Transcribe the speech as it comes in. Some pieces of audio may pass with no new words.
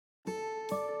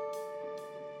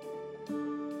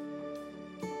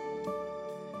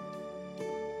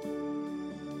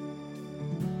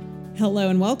Hello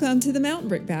and welcome to the Mountain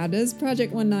Brook Baptist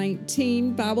Project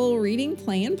 119 Bible Reading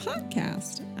Plan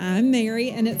Podcast. I'm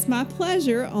Mary, and it's my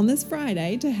pleasure on this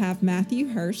Friday to have Matthew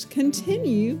Hirsch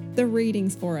continue the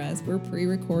readings for us. We're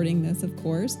pre-recording this, of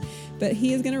course, but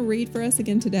he is going to read for us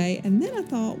again today. And then I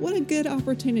thought, what a good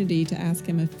opportunity to ask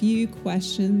him a few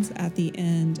questions at the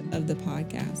end of the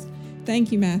podcast.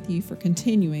 Thank you, Matthew, for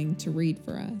continuing to read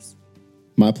for us.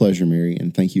 My pleasure, Mary,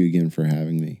 and thank you again for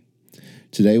having me.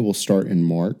 Today we'll start in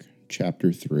Mark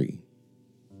chapter 3.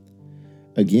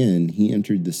 Again, he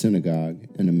entered the synagogue,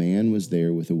 and a man was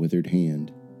there with a withered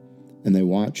hand. And they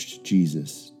watched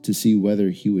Jesus to see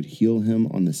whether he would heal him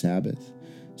on the Sabbath,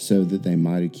 so that they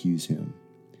might accuse him.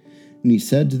 And he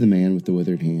said to the man with the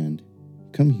withered hand,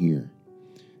 "Come here."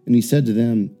 And he said to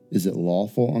them, "Is it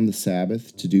lawful on the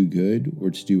Sabbath to do good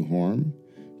or to do harm,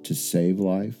 to save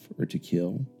life or to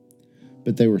kill?"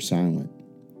 But they were silent.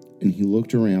 And he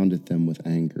looked around at them with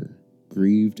anger,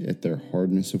 grieved at their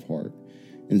hardness of heart,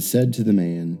 and said to the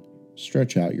man,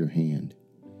 "Stretch out your hand."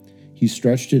 He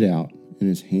stretched it out, and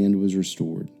his hand was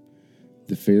restored.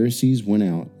 The Pharisees went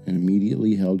out and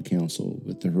immediately held counsel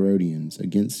with the Herodians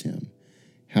against him,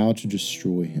 how to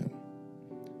destroy him.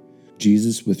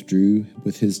 Jesus withdrew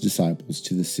with his disciples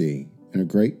to the sea, and a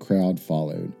great crowd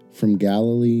followed, from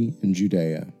Galilee and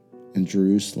Judea, and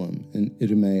Jerusalem and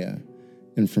Idumea,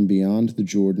 and from beyond the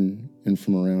Jordan, and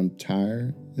from around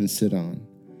Tyre and Sidon.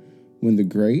 When the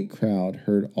great crowd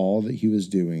heard all that he was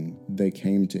doing, they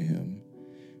came to him.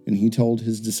 And he told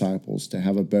his disciples to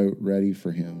have a boat ready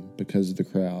for him because of the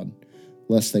crowd,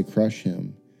 lest they crush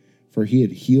him. For he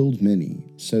had healed many,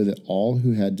 so that all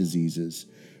who had diseases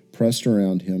pressed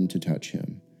around him to touch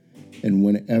him. And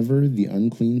whenever the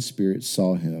unclean spirits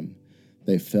saw him,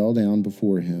 they fell down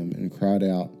before him and cried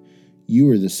out, "You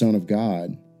are the Son of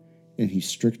God." And he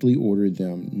strictly ordered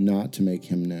them not to make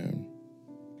him known.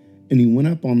 And he went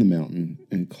up on the mountain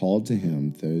and called to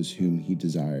him those whom he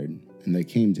desired, and they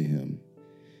came to him.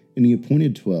 And he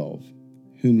appointed 12,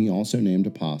 whom he also named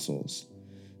apostles,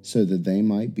 so that they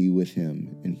might be with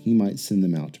him, and he might send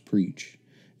them out to preach,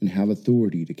 and have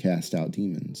authority to cast out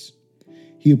demons.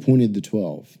 He appointed the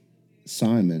 12,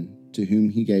 Simon, to whom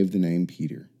he gave the name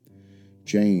Peter,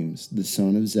 James, the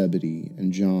son of Zebedee,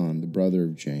 and John, the brother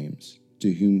of James,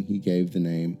 to whom he gave the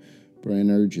name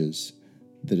Boanerges,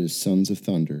 that is, sons of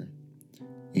thunder,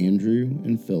 Andrew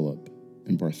and Philip,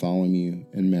 and Bartholomew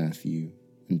and Matthew,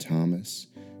 and Thomas,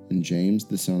 and James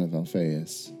the son of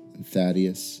Alphaeus, and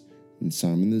Thaddeus, and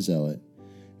Simon the Zealot,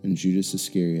 and Judas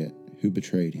Iscariot, who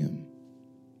betrayed him.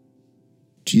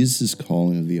 Jesus'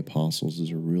 calling of the apostles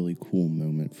is a really cool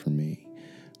moment for me.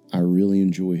 I really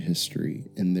enjoy history,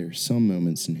 and there are some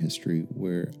moments in history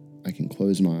where I can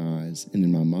close my eyes and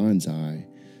in my mind's eye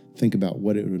think about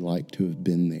what it would like to have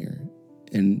been there.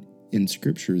 And in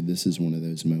Scripture, this is one of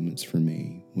those moments for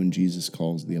me when Jesus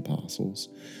calls the apostles.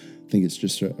 I think it's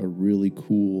just a really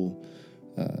cool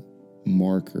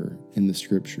marker in the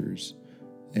Scriptures.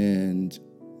 And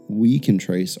we can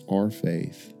trace our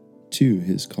faith to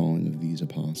his calling of these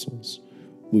apostles.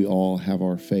 We all have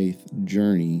our faith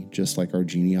journey, just like our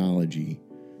genealogy,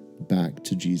 back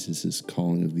to Jesus'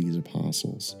 calling of these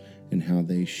apostles and how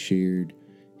they shared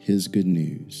his good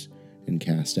news and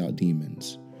cast out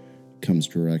demons comes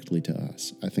directly to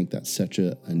us. I think that's such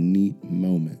a neat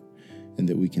moment, and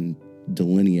that we can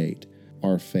delineate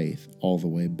our faith all the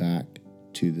way back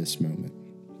to this moment.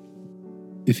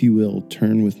 If you will,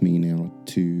 turn with me now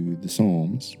to the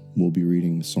Psalms. We'll be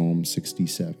reading Psalm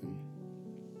 67.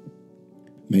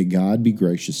 May God be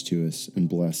gracious to us and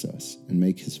bless us, and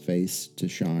make his face to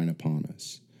shine upon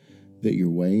us, that your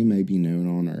way may be known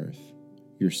on earth,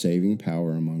 your saving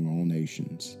power among all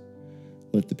nations.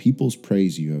 Let the peoples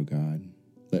praise you, O God.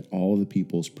 Let all the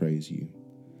peoples praise you.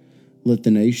 Let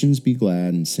the nations be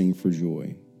glad and sing for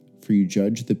joy, for you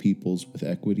judge the peoples with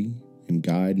equity and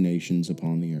guide nations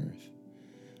upon the earth.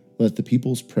 Let the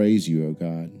peoples praise you, O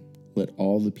God. Let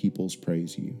all the peoples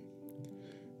praise you.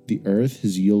 The earth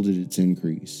has yielded its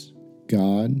increase.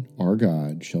 God, our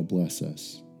God, shall bless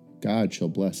us. God shall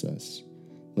bless us.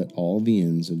 Let all the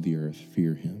ends of the earth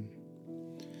fear him.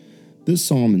 This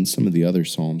psalm and some of the other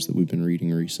psalms that we've been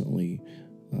reading recently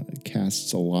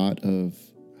casts a lot of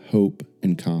hope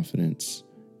and confidence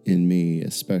in me,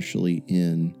 especially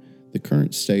in the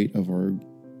current state of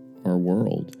our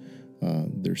world.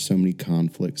 There's so many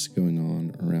conflicts going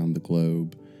on around the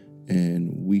globe,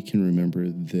 and we can remember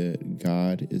that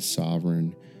God is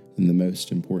sovereign, and the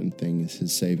most important thing is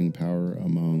his saving power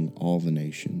among all the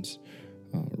nations,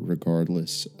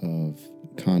 regardless of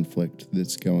conflict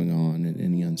that's going on and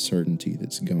any uncertainty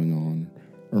that's going on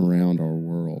around our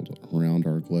world, around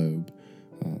our globe.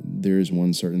 there is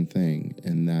one certain thing,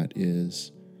 and that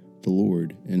is the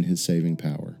Lord and his saving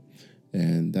power.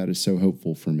 And that is so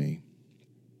hopeful for me.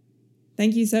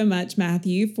 Thank you so much,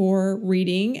 Matthew, for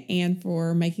reading and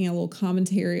for making a little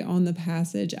commentary on the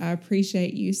passage. I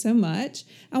appreciate you so much.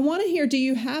 I want to hear, do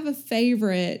you have a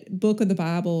favorite book of the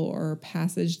Bible or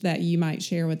passage that you might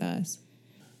share with us?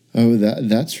 Oh,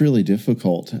 that's really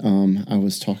difficult. I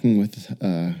was talking with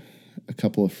a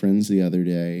couple of friends the other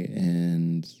day,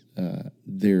 and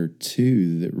there are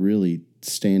two that really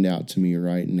stand out to me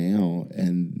right now,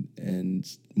 and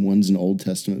one's an Old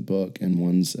Testament book and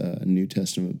one's a New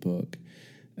Testament book,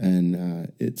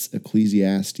 and it's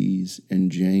Ecclesiastes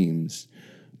and James.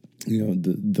 You know,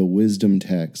 the wisdom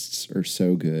texts are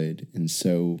so good and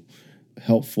so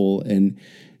helpful, and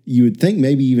you would think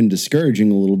maybe even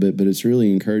discouraging a little bit, but it's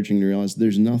really encouraging to realize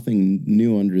there's nothing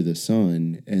new under the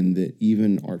sun, and that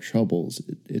even our troubles,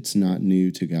 it's not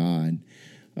new to God.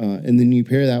 And then you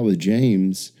pair that with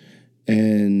James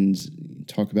and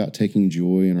talk about taking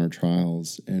joy in our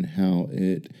trials and how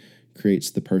it creates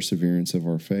the perseverance of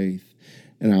our faith.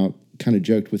 And I kind of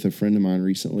joked with a friend of mine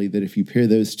recently that if you pair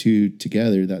those two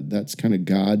together, that's kind of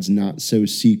God's not so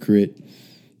secret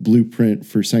blueprint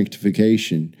for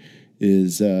sanctification,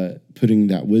 is putting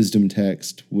that wisdom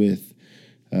text with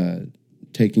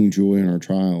taking joy in our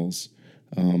trials.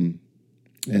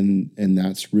 And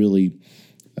that's really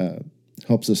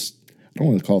helps us. I don't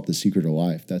want to call it the secret of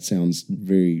life. That sounds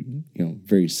very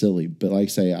silly. But like I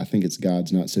say, I think it's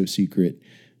God's not so secret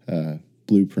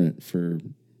blueprint for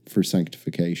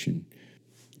sanctification.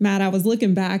 Matt, I was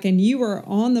looking back, and you were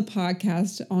on the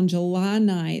podcast on July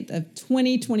 9th of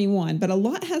 2021, but a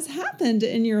lot has happened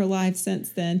in your life since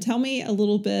then. Tell me a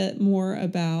little bit more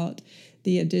about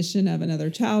the addition of another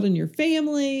child in your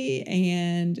family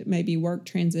and maybe work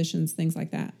transitions, things like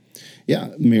that. Yeah,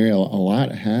 Mary, a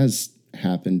lot has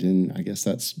happened in, I guess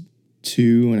that's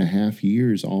 2.5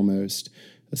 years almost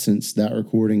since that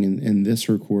recording and this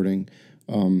recording.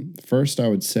 First, I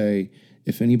would say,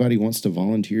 if anybody wants to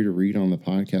volunteer to read on the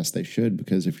podcast, they should,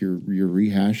 because if you're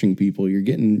rehashing people, you're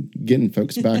getting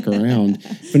folks back around.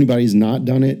 If anybody's not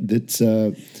done it, that's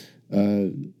a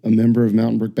member of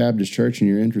Mountain Brook Baptist Church and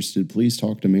you're interested, please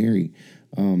talk to Mary.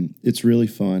 It's really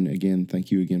fun. Again,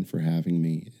 thank you again for having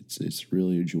me. It's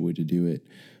really a joy to do it.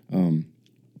 A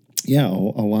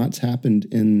lot's happened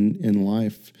in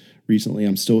life recently.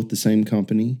 I'm still with the same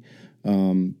company,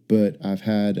 but I've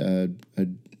had a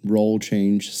role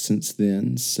change since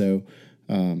then. So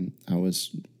I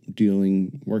was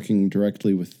working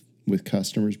directly with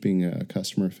customers, being a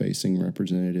customer-facing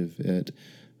representative at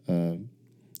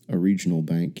a regional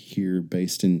bank here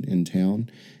based in town,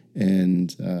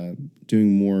 and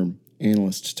doing more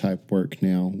analyst-type work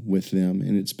now with them,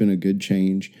 and it's been a good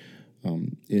change.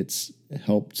 It's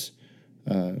helped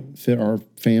fit our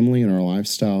family and our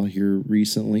lifestyle here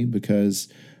recently, because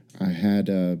I had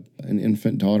an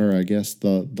infant daughter, I guess,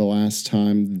 the last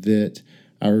time that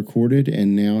I recorded,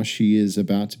 and now she is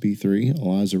about to be 3,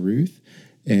 Eliza Ruth.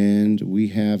 And we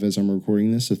have, as I'm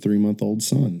recording this, a 3-month-old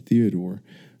son, Theodore.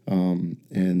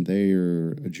 And they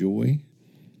are a joy.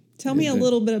 Tell me a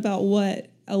little bit about what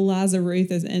Eliza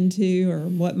Ruth is into, or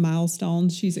what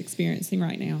milestones she's experiencing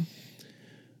right now.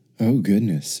 Oh,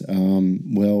 goodness.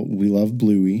 Well, we love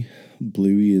Bluey.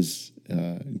 Bluey is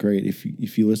great.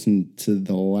 If you listen to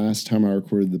the last time I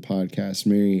recorded the podcast,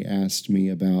 Mary asked me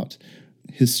about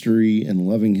history and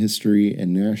loving history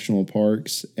and national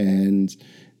parks, and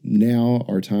now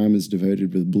our time is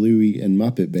devoted with Bluey and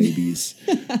Muppet Babies.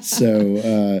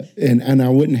 So, and I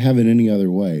wouldn't have it any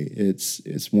other way.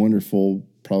 It's wonderful.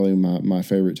 Probably my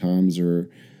favorite times are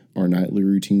our nightly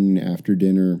routine after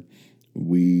dinner.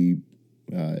 We,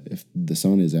 if the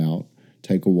sun is out,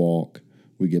 take a walk.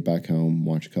 We get back home,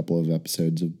 watch a couple of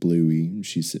episodes of Bluey.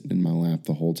 She's sitting in my lap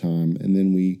the whole time. And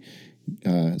then we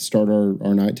start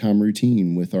our nighttime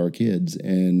routine with our kids.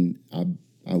 And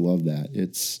I love that.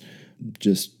 It's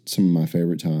just some of my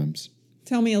favorite times.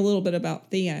 Tell me a little bit about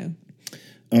Theo.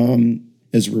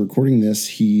 As we're recording this,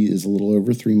 he is a little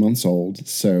over 3 months old.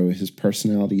 So his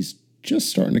personality's just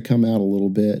starting to come out a little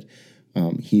bit.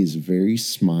 He's very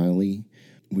smiley.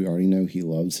 We already know he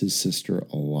loves his sister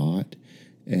a lot,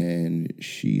 and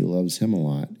she loves him a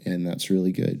lot, and that's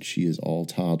really good. She is all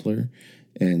toddler,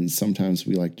 and sometimes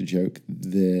we like to joke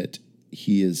that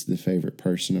he is the favorite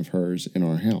person of hers in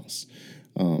our house.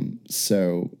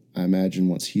 So I imagine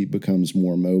once he becomes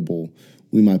more mobile,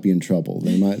 we might be in trouble.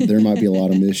 There might be a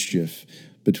lot of mischief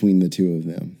between the two of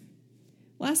them.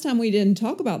 Last time we didn't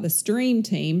talk about the stream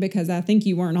team because I think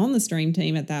you weren't on the stream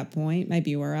team at that point. Maybe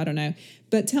you were, I don't know.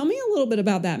 But tell me a little bit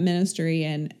about that ministry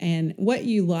and what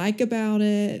you like about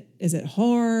it. Is it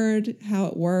hard? How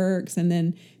it works? And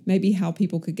then maybe how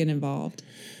people could get involved.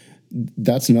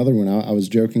 That's another one. I was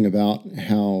joking about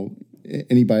how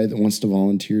anybody that wants to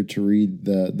volunteer to read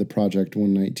the Project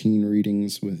 119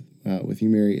 readings with you,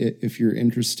 Mary, if you're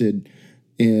interested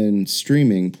in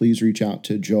streaming, please reach out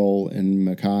to Joel and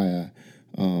Micaiah,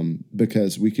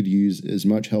 because we could use as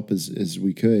much help as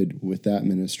we could with that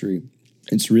ministry.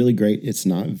 It's really great. It's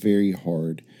not very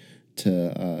hard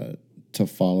to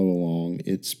follow along.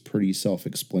 It's pretty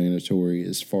self-explanatory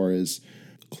as far as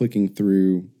clicking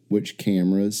through which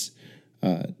cameras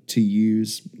to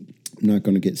use. I'm not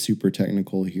going to get super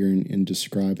technical here in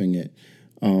describing it,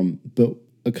 but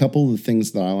a couple of the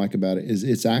things that I like about it is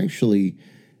it's actually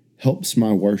helps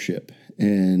my worship.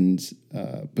 And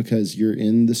because you're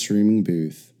in the streaming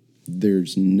booth,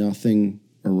 there's nothing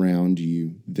around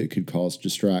you that could cause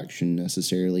distraction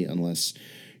necessarily, unless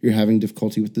you're having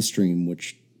difficulty with the stream,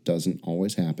 which doesn't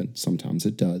always happen. Sometimes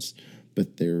it does,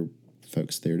 but there are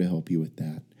folks there to help you with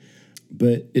that.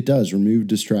 But it does remove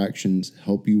distractions,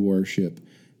 help you worship.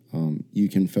 You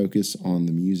can focus on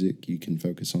the music, you can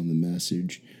focus on the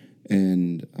message,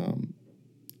 and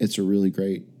it's a really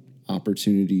great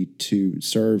opportunity to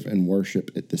serve and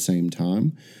worship at the same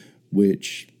time,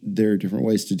 which there are different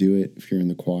ways to do it if you're in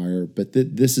the choir, but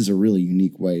this is a really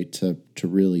unique way to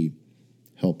really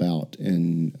help out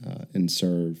and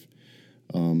serve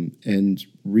and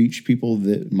reach people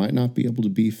that might not be able to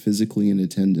be physically in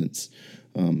attendance.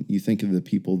 You think of the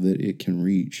people that it can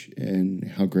reach and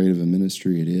how great of a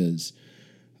ministry it is.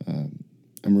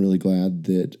 I'm really glad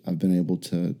that I've been able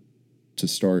to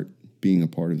start being a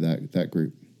part of that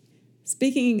group.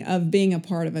 Speaking of being a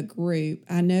part of a group,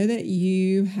 I know that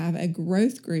you have a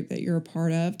growth group that you're a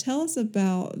part of. Tell us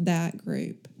about that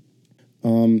group.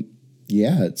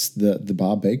 Yeah, it's the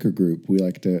Bob Baker group, we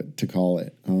like to call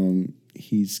it.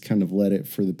 He's kind of led it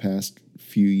for the past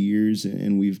few years,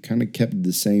 and we've kind of kept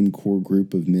the same core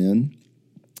group of men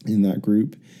in that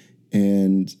group.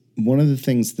 And one of the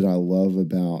things that I love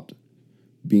about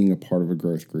being a part of a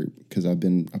growth group, because I've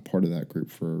been a part of that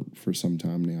group for some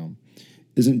time now,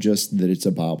 isn't just that it's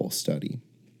a Bible study.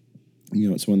 You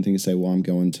know, it's one thing to say, well, I'm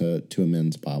going to a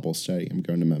men's Bible study. I'm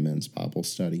going to my men's Bible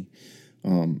study.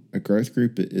 A growth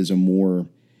group is a more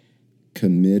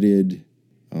committed,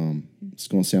 it's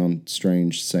going to sound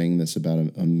strange saying this about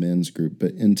a men's group,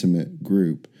 but intimate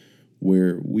group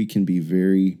where we can be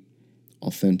very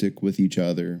authentic with each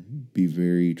other, be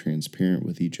very transparent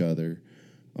with each other.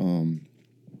 And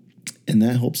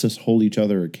that helps us hold each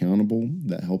other accountable.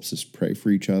 That helps us pray for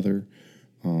each other.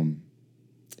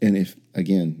 And if,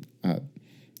 again,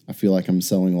 I feel like I'm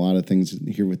selling a lot of things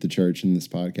here with the church in this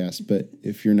podcast, but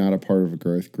if you're not a part of a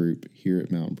growth group here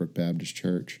at Mountain Brook Baptist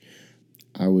Church,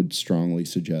 I would strongly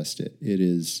suggest it. It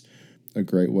is a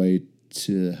great way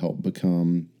to help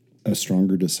become a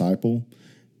stronger disciple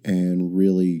and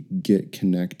really get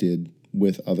connected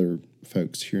with other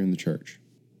folks here in the church.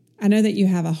 I know that you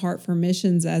have a heart for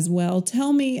missions as well.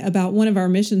 Tell me about one of our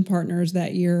mission partners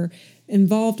that you're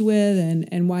involved with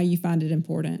and why you find it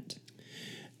important.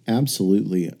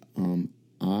 Absolutely.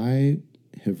 I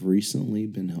have recently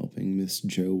been helping Miss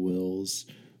Jo Wills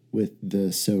with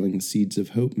the Sowing Seeds of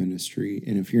Hope ministry.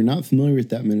 And if you're not familiar with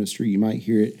that ministry, you might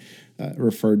hear it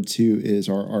referred to as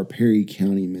our Perry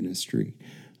County ministry.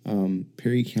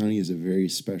 Perry County is a very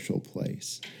special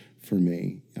place for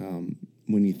me.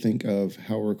 When you think of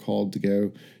how we're called to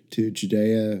go to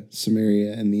Judea,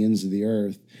 Samaria, and the ends of the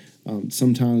earth,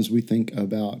 sometimes we think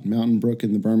about Mountain Brook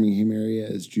in the Birmingham area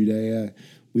as Judea.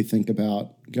 We think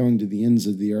about going to the ends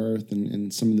of the earth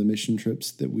and some of the mission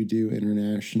trips that we do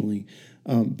internationally.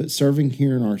 But serving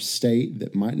here in our state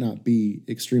that might not be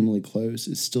extremely close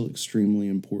is still extremely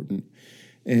important.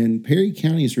 And Perry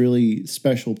County is really a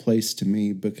special place to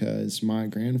me because my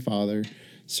grandfather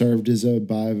served as a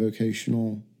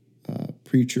bivocational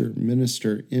preacher,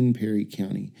 minister in Perry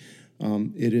County.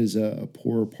 It is a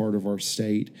poorer part of our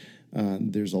state.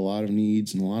 There's a lot of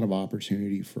needs and a lot of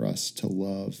opportunity for us to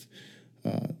love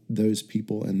those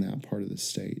people in that part of the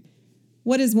state.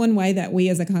 What is one way that we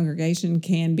as a congregation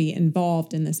can be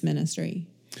involved in this ministry?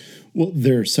 Well,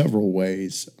 there are several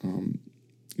ways.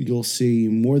 You'll see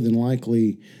more than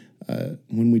likely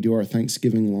when we do our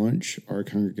Thanksgiving lunch, our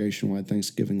congregation-wide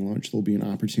Thanksgiving lunch, there'll be an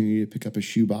opportunity to pick up a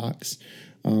shoebox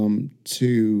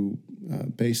to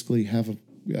basically have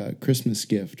a Christmas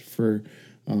gift for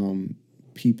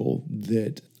people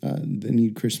that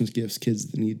need Christmas gifts,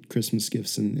 kids that need Christmas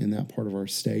gifts in that part of our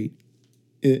state.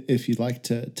 If you'd like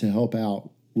to help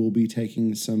out we'll be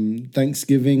taking some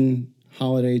Thanksgiving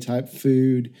holiday type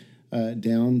food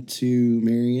down to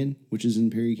Marion, which is in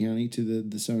Perry County, to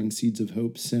the Sowing Seeds of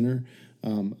Hope Center.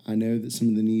 I know that some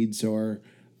of the needs are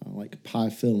like pie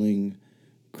filling,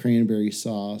 cranberry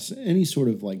sauce, any sort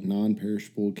of like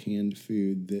non-perishable canned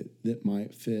food that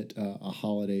might fit a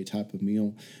holiday type of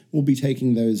meal. We'll be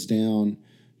taking those down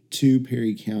to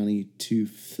Perry County to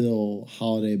fill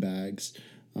holiday bags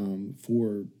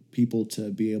for people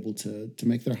to be able to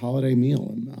make their holiday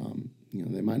meal. And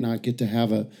they might not get to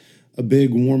have a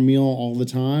big warm meal all the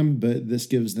time, but this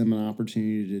gives them an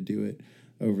opportunity to do it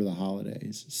over the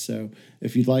holidays. So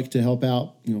if you'd like to help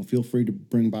out, feel free to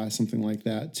bring by something like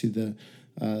that to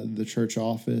the church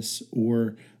office,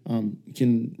 or you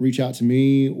can reach out to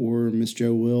me or Miss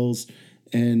Jo Wills,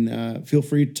 and feel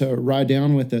free to ride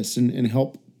down with us and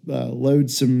help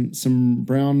load some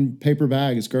brown paper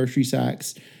bags, grocery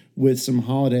sacks, with some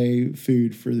holiday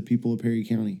food for the people of Perry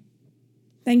County.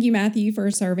 Thank you, Matthew, for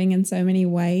serving in so many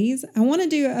ways. I want to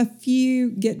do a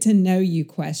few get-to-know-you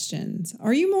questions.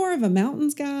 Are you more of a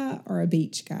mountains guy or a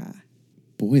beach guy?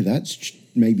 Boy, that's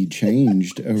maybe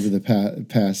changed over the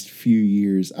past few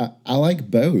years. I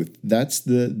like both. That's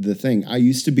the thing. I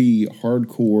used to be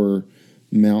hardcore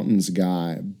mountains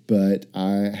guy, but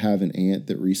I have an aunt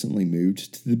that recently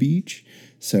moved to the beach,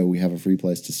 so we have a free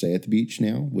place to stay at the beach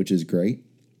now, which is great.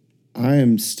 I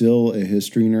am still a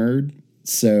history nerd,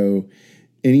 so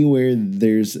anywhere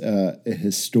there's a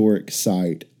historic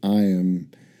site, I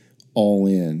am all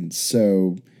in.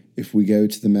 So if we go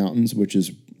to the mountains, which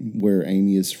is where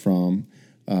Amy is from,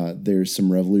 there's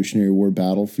some Revolutionary War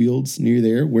battlefields near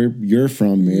there, where you're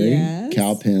from, Mary. Yes.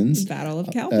 Cowpens. Battle of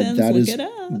Cowpens. That Look is it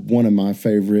up. one of my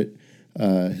favorite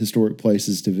historic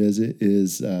places to visit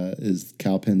is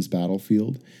Cowpens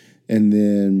Battlefield. And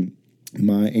then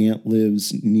my aunt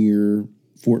lives near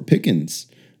Fort Pickens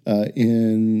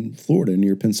in Florida,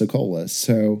 near Pensacola.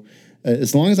 So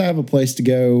as long as I have a place to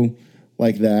go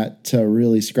like that to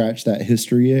really scratch that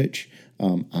history itch,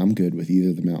 I'm good with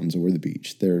either the mountains or the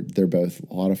beach. They're both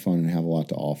a lot of fun and have a lot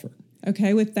to offer.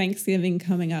 Okay, with Thanksgiving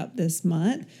coming up this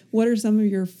month, what are some of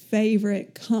your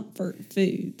favorite comfort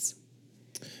foods?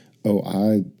 Oh,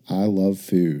 I love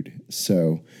food.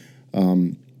 So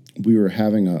we were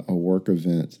having a work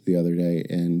event the other day,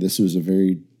 and this was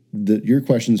your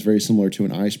question is very similar to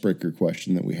an icebreaker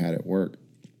question that we had at work.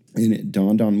 And it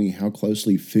dawned on me how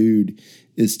closely food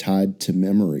is tied to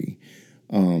memory.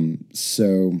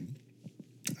 So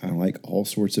I like all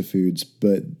sorts of foods,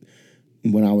 but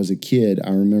when I was a kid,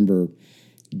 I remember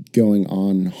going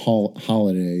on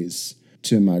holidays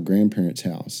to my grandparents'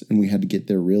 house, and we had to get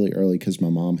there really early because my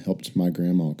mom helped my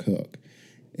grandma cook.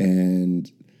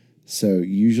 And so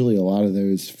usually a lot of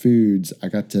those foods I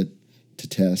got to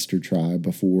test or try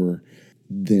before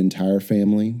the entire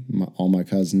family, all my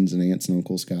cousins and aunts and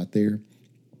uncles got there.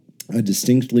 I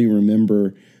distinctly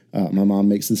remember my mom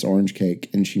makes this orange cake,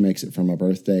 and she makes it for my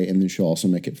birthday, and then she'll also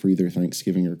make it for either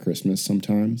Thanksgiving or Christmas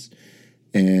sometimes.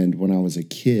 And when I was a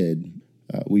kid,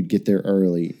 we'd get there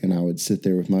early, and I would sit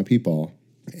there with my peepaw,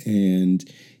 and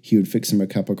he would fix him a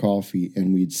cup of coffee,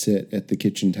 and we'd sit at the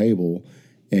kitchen table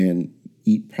and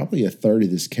eat probably a third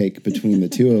of this cake between the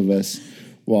two of us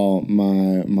while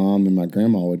my mom and my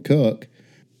grandma would cook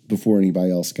before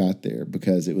anybody else got there,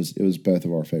 because it was both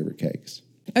of our favorite cakes.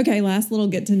 Okay, last little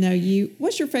get to know you.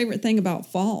 What's your favorite thing about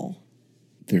fall?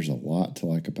 There's a lot to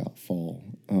like about fall.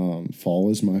 Fall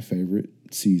is my favorite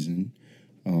season.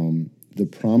 The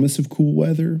promise of cool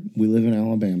weather. We live in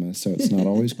Alabama, so it's not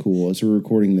always cool. As we're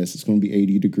recording this, it's going to be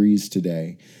 80 degrees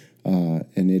today,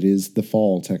 and it is the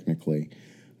fall technically.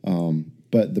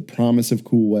 But the promise of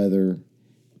cool weather,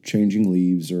 changing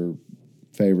leaves are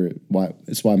favorite.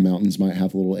 It's why mountains might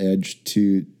have a little edge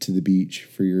to the beach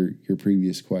for your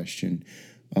previous question.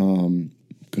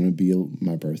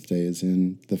 My birthday is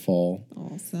in the fall.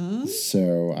 Awesome.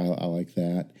 So I like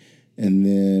that. And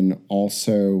then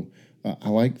also I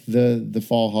like the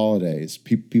fall holidays.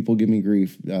 People give me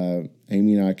grief.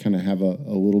 Amy and I kind of have a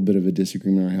little bit of a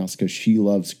disagreement in our house because she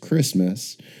loves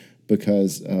Christmas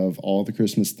because of all the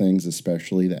Christmas things,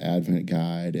 especially the Advent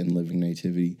Guide and Living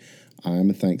Nativity. I'm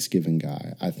a Thanksgiving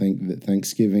guy. I think that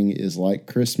Thanksgiving is like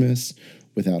Christmas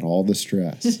without all the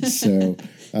stress. So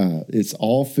it's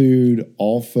all food,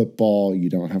 all football. You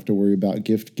don't have to worry about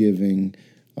gift giving.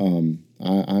 I'm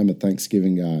a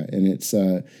Thanksgiving guy. And it's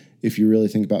if you really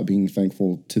think about being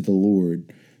thankful to the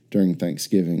Lord during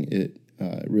Thanksgiving, it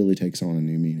really takes on a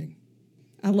new meaning.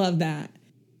 I love that.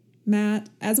 Matt,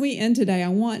 as we end today, I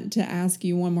want to ask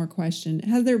you one more question.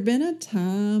 Has there been a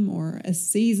time or a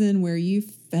season where you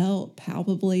felt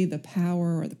palpably the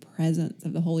power or the presence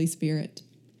of the Holy Spirit?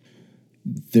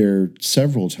 there are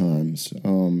several times,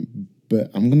 but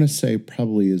I'm going to say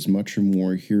probably as much or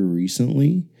more here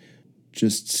recently,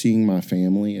 just seeing my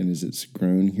family and as it's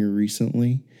grown here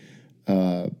recently.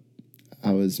 I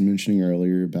was mentioning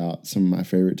earlier about some of my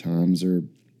favorite times are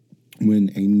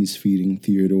when Amy's feeding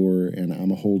Theodore and I'm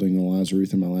holding Eliza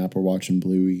Ruth in my lap, we're watching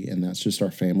Bluey, and that's just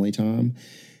our family time.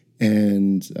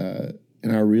 And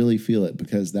I really feel it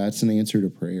because that's an answer to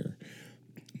prayer.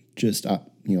 Just,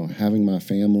 having my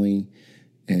family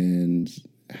and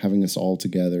having us all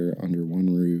together under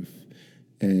one roof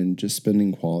and just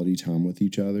spending quality time with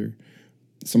each other.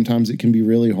 Sometimes it can be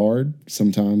really hard.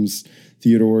 Sometimes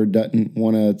Theodore doesn't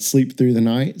want to sleep through the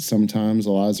night. Sometimes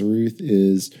Eliza Ruth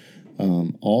is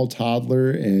all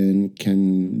toddler and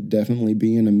can definitely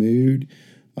be in a mood.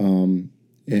 And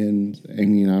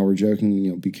Amy and I were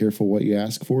joking, be careful what you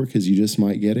ask for because you just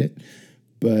might get it.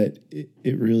 But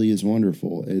it really is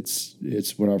wonderful. It's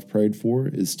what I've prayed for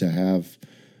is to have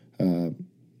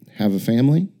a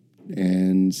family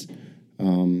and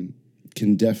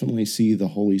can definitely see the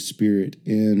Holy Spirit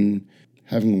in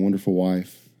having a wonderful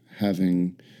wife,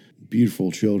 having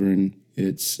beautiful children.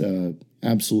 It's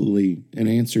absolutely an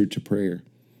answer to prayer.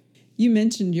 You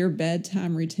mentioned your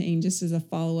bedtime routine. Just as a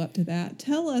follow-up to that,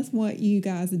 tell us what you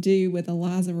guys do with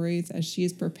Eliza Ruth as she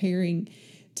is preparing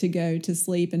to go to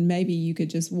sleep, and maybe you could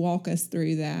just walk us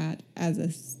through that as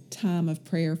a time of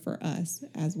prayer for us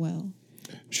as well.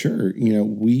 Sure.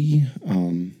 We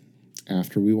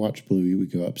after we watch Bluey, we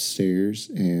go upstairs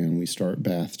and we start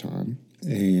bath time.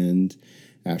 And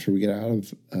after we get out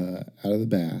of the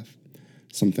bath,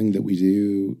 something that we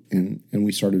do, and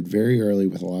we started very early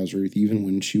with Eliza Ruth, even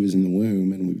when she was in the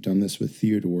womb, and we've done this with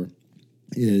Theodore,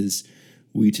 is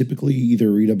we typically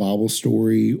either read a Bible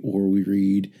story or we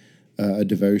read a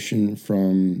devotion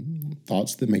from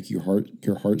thoughts that make your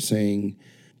heart sing.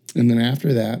 And then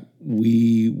after that,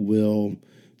 we will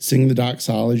sing the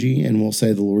doxology and we'll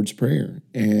say the Lord's Prayer.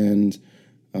 And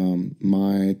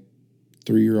my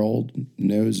 3-year-old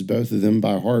knows both of them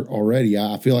by heart already.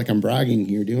 I feel like I'm bragging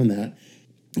here doing that.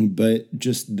 But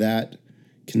just that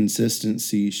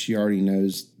consistency, she already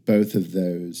knows both of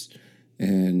those.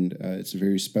 And it's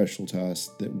very special to us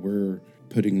that we're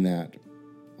putting that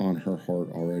on her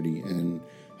heart already, and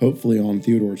hopefully on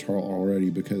Theodore's heart already,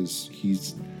 because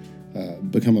he's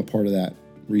become a part of that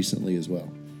recently as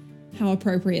well. How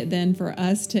appropriate then for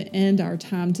us to end our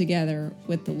time together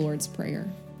with the Lord's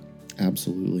Prayer.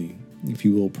 Absolutely. If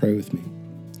you will, pray with me.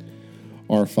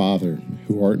 Our Father,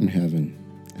 who art in heaven,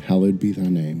 hallowed be thy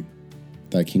name.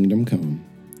 Thy kingdom come,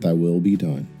 thy will be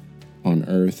done, on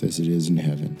earth as it is in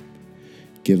heaven.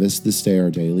 Give us this day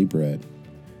our daily bread,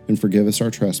 and forgive us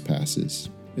our trespasses,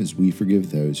 as we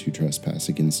forgive those who trespass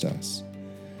against us.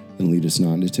 And lead us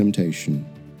not into temptation,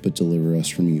 but deliver us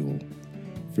from evil.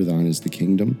 For thine is the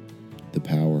kingdom, the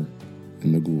power,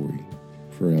 and the glory,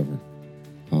 forever.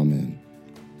 Amen.